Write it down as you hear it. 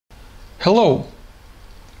Hello,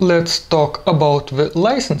 let's talk about the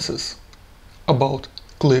licenses, about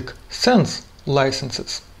Qlik Sense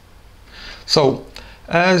licenses. So,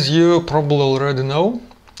 as you probably already know,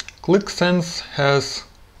 Qlik Sense has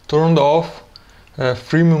turned off a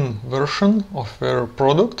freemium version of their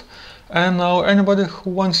product, and now anybody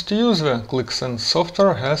who wants to use the Qlik Sense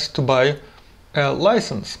software has to buy a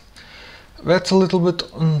license. That's a little bit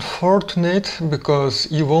unfortunate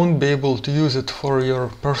because you won't be able to use it for your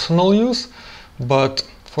personal use, but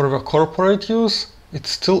for the corporate use, it's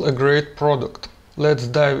still a great product. Let's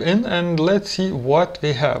dive in and let's see what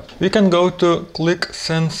we have. We can go to Qlik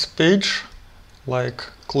Sense page, like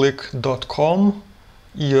qlik.com,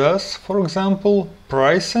 US for example,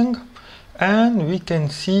 pricing, and we can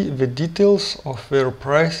see the details of their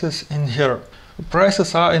prices in here. The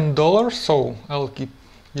prices are in dollars, so I'll keep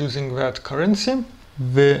using that currency.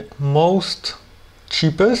 The most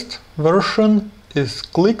cheapest version is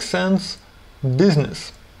Qlik Sense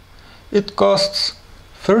Business. It costs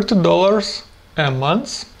 $30 a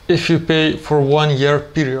month if you pay for 1 year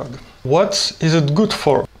period. What is it good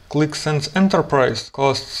for? Qlik Sense Enterprise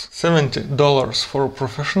costs $70 for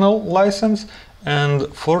professional license and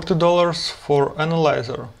 $40 for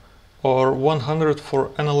analyzer, or $100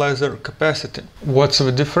 for analyzer capacity. What's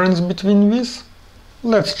the difference between these?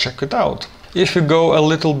 Let's check it out. If you go a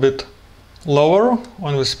little bit lower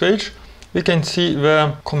on this page, we can see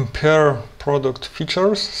the compare product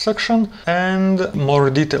features section and more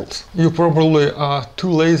details. You probably are too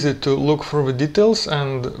lazy to look for the details,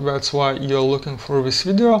 and that's why you're looking for this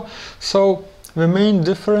video. So the main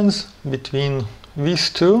difference between these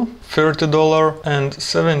two, $30 and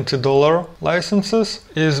 $70 licenses,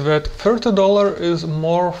 is that $30 is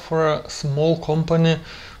more for a small company,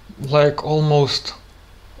 like almost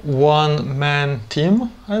one-man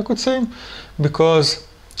team, I could say, because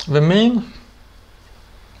the main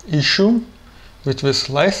issue with this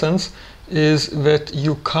license is that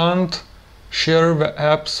you can't share the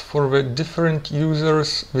apps for the different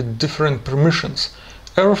users with different permissions.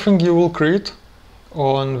 Everything you will create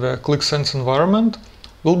on the Qlik Sense environment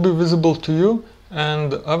will be visible to you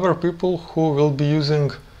and other people who will be using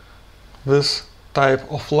this type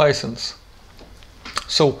of license.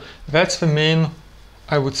 So that's the main,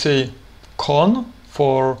 I would say, con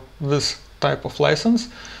for this type of license,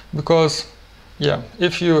 because yeah,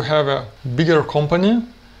 if you have a bigger company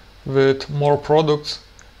with more products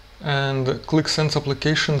and Qlik Sense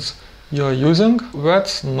applications you are using,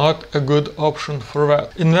 that's not a good option for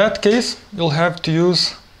that. In that case, you'll have to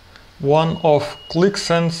use one of Qlik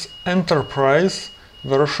Sense Enterprise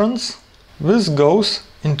versions. This goes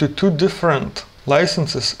into two different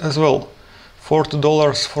licenses as well,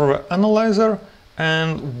 $40 for the analyzer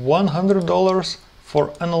and $100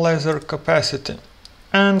 for analyzer capacity,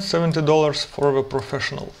 and $70 for the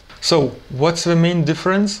professional. So what's the main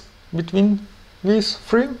difference between these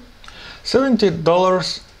three?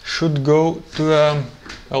 $70 should go to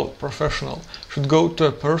a professional, should go to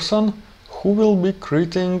a person who will be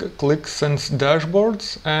creating Qlik Sense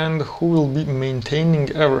dashboards and who will be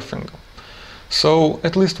maintaining everything. So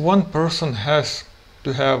at least one person has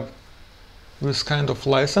to have this kind of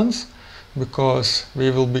license, because we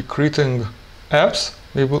will be creating apps,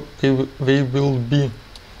 we will be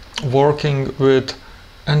working with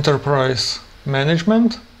enterprise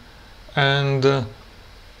management and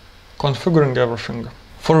configuring everything.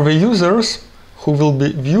 For the users who will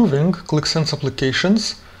be viewing Qlik Sense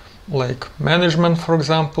applications, like management for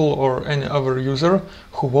example, or any other user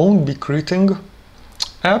who won't be creating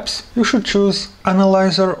apps, you should choose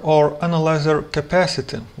analyzer or analyzer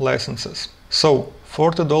capacity licenses. So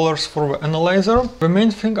 $40 for the analyzer. The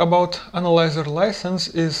main thing about analyzer license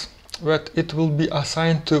is that it will be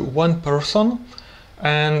assigned to one person,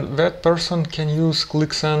 and that person can use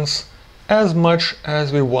Qlik Sense as much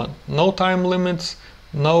as we want. No time limits,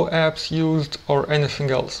 no apps used or anything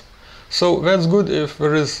else. So that's good if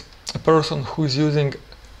there is a person who is using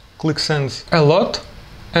Qlik Sense a lot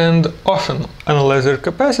and often. Analyzer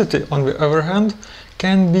capacity, on the other hand,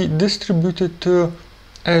 can be distributed to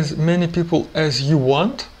as many people as you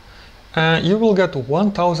want. You will get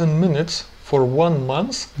 1000 minutes for 1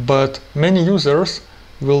 month, but many users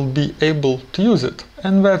will be able to use it,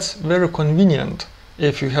 and that's very convenient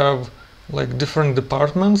if you have like different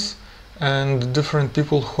departments and different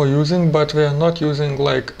people who are using, but they are not using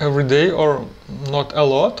like every day or not a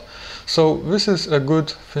lot. So this is a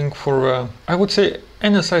good thing for I would say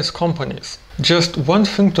any size companies. Just one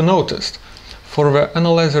thing to notice: for the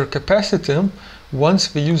analyzer capacity, once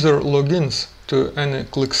the user logins to any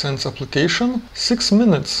Qlik Sense application, 6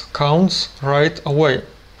 minutes counts right away.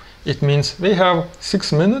 It means they have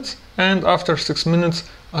 6 minutes, and after 6 minutes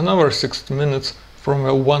another 60 minutes from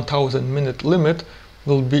a 1000 minute limit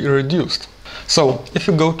will be reduced. So if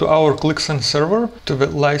you go to our Qlik Sense server, to the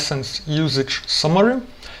license usage summary,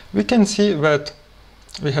 we can see that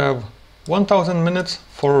we have 1000 minutes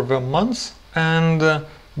for the months, and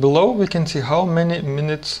below we can see how many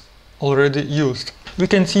minutes already used. We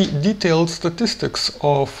can see detailed statistics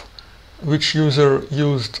of which user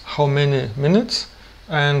used how many minutes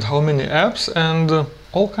and how many apps, and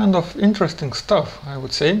all kind of interesting stuff, I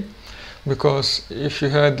would say, because if you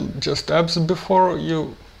had just apps before,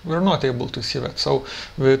 you were not able to see that. So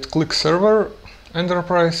with Qlik Server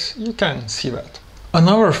Enterprise you can see that.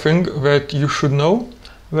 Another thing that you should know,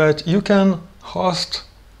 that you can host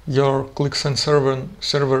your Qlik Sense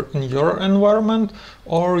server in your environment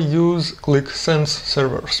or use Qlik Sense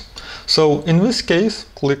servers. So in this case,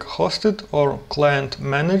 Qlik hosted or client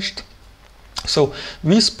managed. So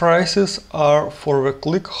these prices are for the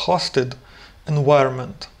Qlik hosted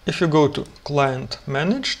environment. If you go to client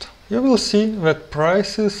managed, you will see that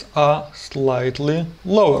prices are slightly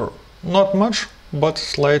lower. Not much, but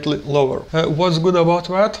slightly lower. What's good about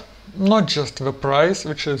that? Not just the price,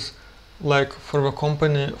 which is like for the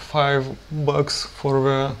company $5 for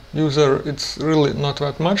the user, it's really not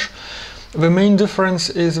that much. The main difference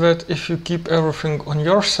is that if you keep everything on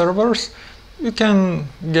your servers, you can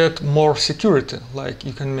get more security. Like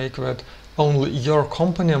you can make that only your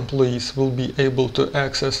company employees will be able to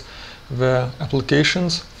access the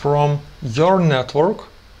applications from your network,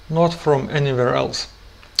 not from anywhere else.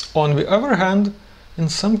 On the other hand, in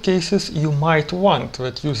some cases you might want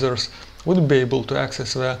that users would be able to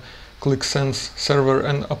access the Qlik Sense server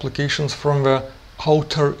and applications from the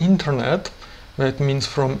outer internet, that means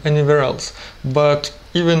from anywhere else. But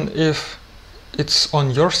even if it's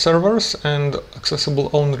on your servers and accessible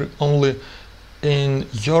only in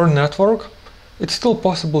your network, it's still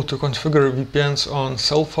possible to configure VPNs on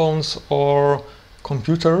cell phones or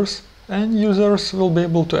computers, and users will be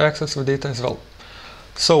able to access the data as well.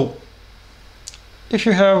 So if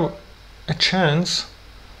you have a chance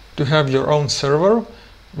to have your own server,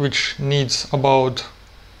 which needs about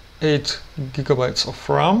 8 GB of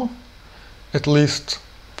RAM, at least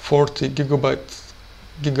 40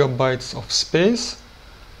 gigabytes of space,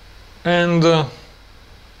 and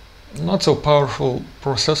not so powerful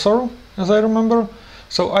processor, as I remember,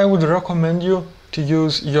 so I would recommend you to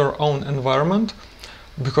use your own environment,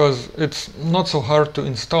 because it's not so hard to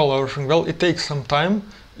install everything. Well, it takes some time.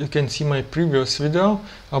 You can see my previous video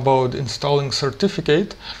about installing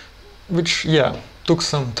certificate, which, yeah, took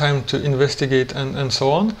some time to investigate and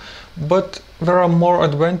so on, but there are more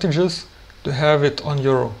advantages to have it on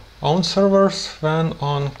your own servers than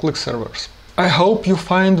on Qlik servers. I hope you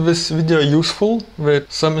find this video useful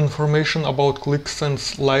with some information about Qlik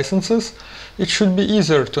Sense licenses. It should be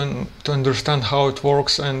easier to understand how it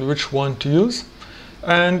works and which one to use.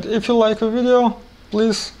 And if you like the video,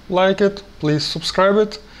 please like it, please subscribe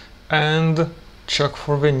it, and check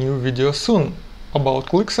for the new video soon about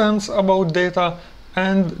Qlik Sense, about data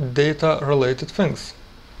and data related things.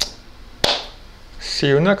 See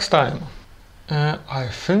you next time. I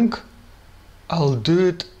think I'll do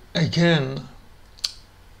it again.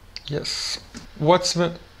 Yes. What's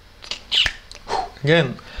the...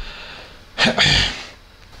 Again.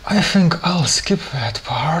 I think I'll skip that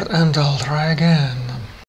part and I'll try again.